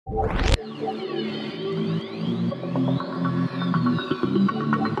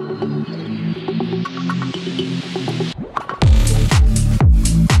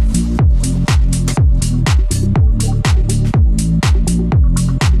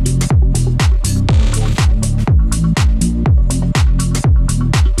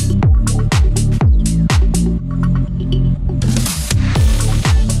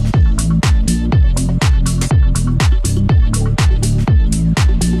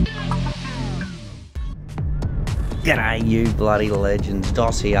G'day you bloody legends,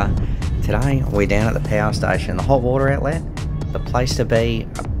 Dos here. Today we're down at the power station, the hot water outlet, the place to be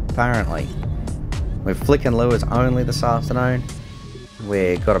apparently. We're flicking lures only this afternoon.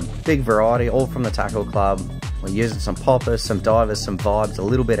 We've got a big variety, all from the tackle club. We're using some poppers, some divers, some vibes, a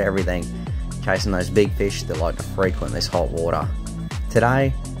little bit of everything, chasing those big fish that like to frequent this hot water.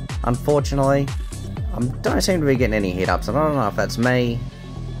 Today, unfortunately, I don't seem to be getting any hit ups. I don't know if that's me,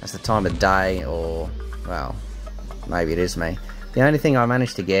 that's the time of day, or well, maybe it is me. The only thing I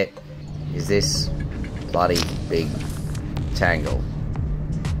managed to get is this bloody big tangle.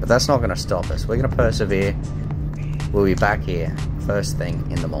 But that's not going to stop us. We're going to persevere. We'll be back here first thing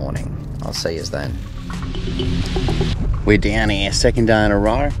in the morning. I'll see you then. We're down here, second day in a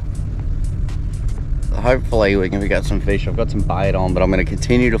row. Hopefully we can pick up some fish. I've got some bait on, but I'm going to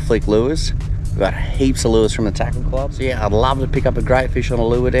continue to flick lures. We've got heaps of lures from the tackle club. So yeah, I'd love to pick up a great fish on a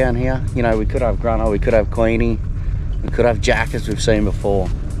lure down here. You know, we could have grunter, we could have queenie, we could have jack as we've seen before.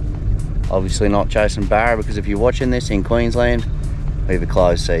 Obviously not chasing barra, because if you're watching this in Queensland, we have a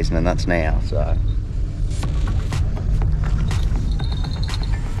closed season and that's now, so.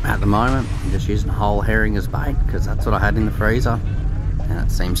 At the moment, I'm just using whole herring as bait, because that's what I had in the freezer, and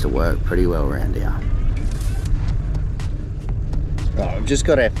it seems to work pretty well around here. Right, we've just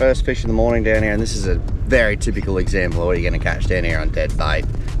got our first fish in the morning down here, and this is a very typical example of what you're going to catch down here on dead bait.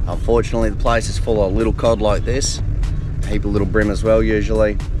 Unfortunately, the place is full of little cod like this, a heap of little brim as well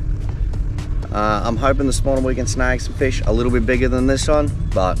usually. I'm hoping this morning we can snag some fish a little bit bigger than this one,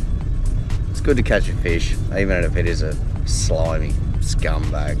 but it's good to catch a fish, even if it is a slimy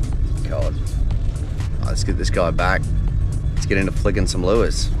scumbag cod. Right, let's get this guy back. Let's get into flicking some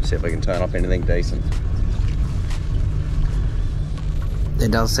lures, see if we can turn up anything decent. There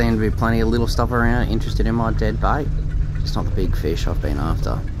does seem to be plenty of little stuff around interested in my dead bait. It's not the big fish I've been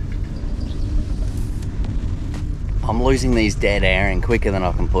after. I'm losing these dead herring quicker than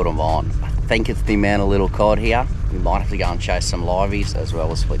I can put them on. I think it's the amount of little cod here. We might have to go and chase some liveys as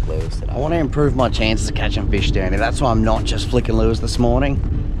well as flick lures today. I want to improve my chances of catching fish down here. That's why I'm not just flicking lures this morning.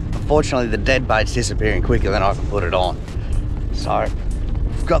 Unfortunately, the dead bait's disappearing quicker than I can put it on. So,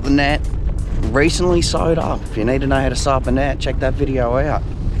 I've got the net recently sewed up. If you need to know how to sew up a net, check that video out.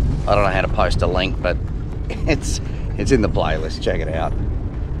 I don't know how to post a link, but it's in the playlist. Check it out.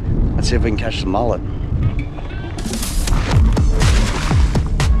 Let's see if we can catch some mullet.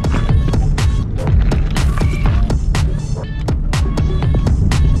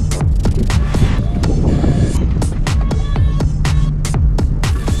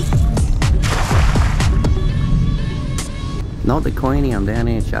 Not the queenie I'm down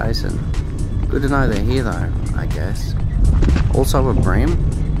here chasing. Good to know they're here though, I guess. Also a brim.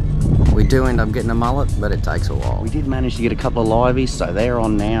 We do end up getting a mullet, but it takes a while. We did manage to get a couple of liveys, so they're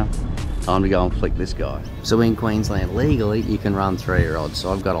on now. Time to go and flick this guy. So in Queensland, legally, you can run 3-year-olds.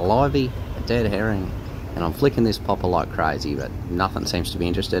 So I've got a livey, a dead herring, and I'm flicking this popper like crazy, but nothing seems to be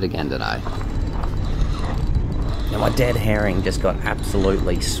interested again today. Now my dead herring just got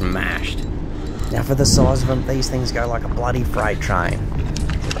absolutely smashed. Now for the size of them, these things go like a bloody freight train.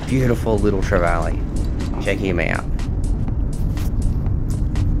 Beautiful little trevally. Check him out.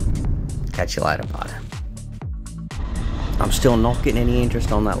 Catch you later, bud. I'm still not getting any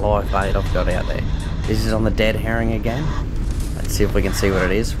interest on that live bait I've got out there. This is on the dead herring again. Let's see if we can see what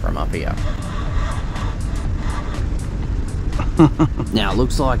it is from up here. Now it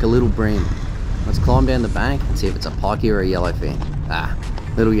looks like a little brim. Let's climb down the bank and see if it's a pikey or a yellowfin. Ah,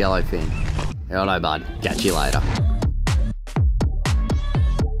 little yellowfin. Righto, bud. Catch you later.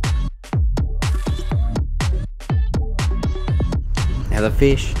 Now the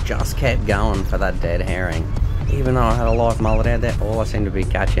fish just kept going for that dead herring. Even though I had a live mullet out there, all I seem to be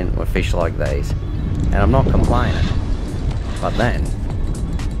catching were fish like these. And I'm not complaining. But then,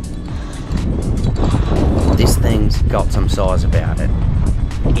 this thing's got some size about it.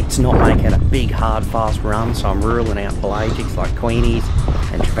 It's not making a big, hard, fast run, so I'm ruling out pelagics like queenies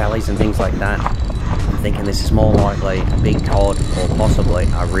and trevallies and things like that. I'm thinking this is more likely a big cod or possibly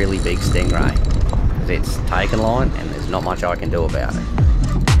a really big stingray, because it's taken line and there's not much I can do about it.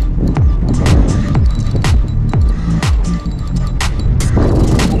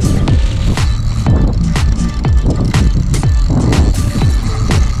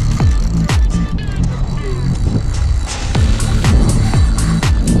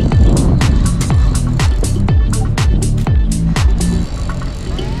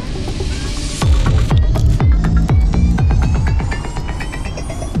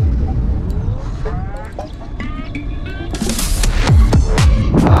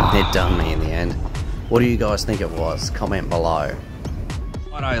 What do you guys think it was? Comment below.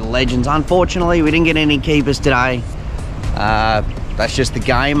 Righto, legends. Unfortunately, we didn't get any keepers today. That's just the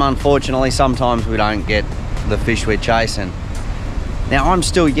game. Unfortunately, sometimes we don't get the fish we're chasing. Now, I'm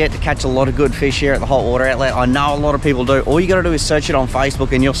still yet to catch a lot of good fish here at the Hot Water Outlet. I know a lot of people do. All you got to do is search it on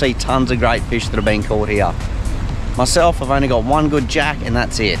Facebook and you'll see tons of great fish that have been caught here. Myself, I've only got one good jack and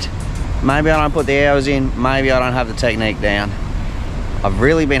that's it. Maybe I don't put the hours in, maybe I don't have the technique down. I've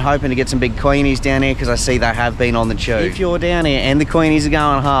really been hoping to get some big queenies down here because I see they have been on the tube. If you're down here and the queenies are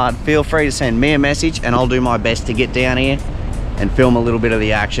going hard, feel free to send me a message and I'll do my best to get down here and film a little bit of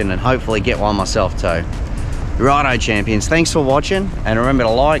the action and hopefully get one myself too. Righto, champions, thanks for watching and remember to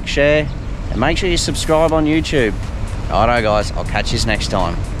like, share and make sure you subscribe on YouTube. Righto guys, I'll catch you next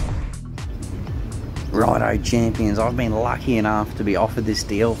time. Righto, champions, I've been lucky enough to be offered this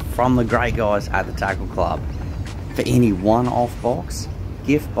deal from the great guys at the Tackle Club. For any one-off box,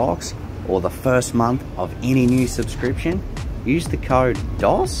 gift box, or the first month of any new subscription, use the code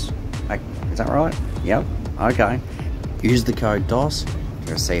DOS. Is that right? Yep. Okay. Use the code DOS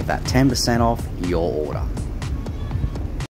to receive that 10% off your order.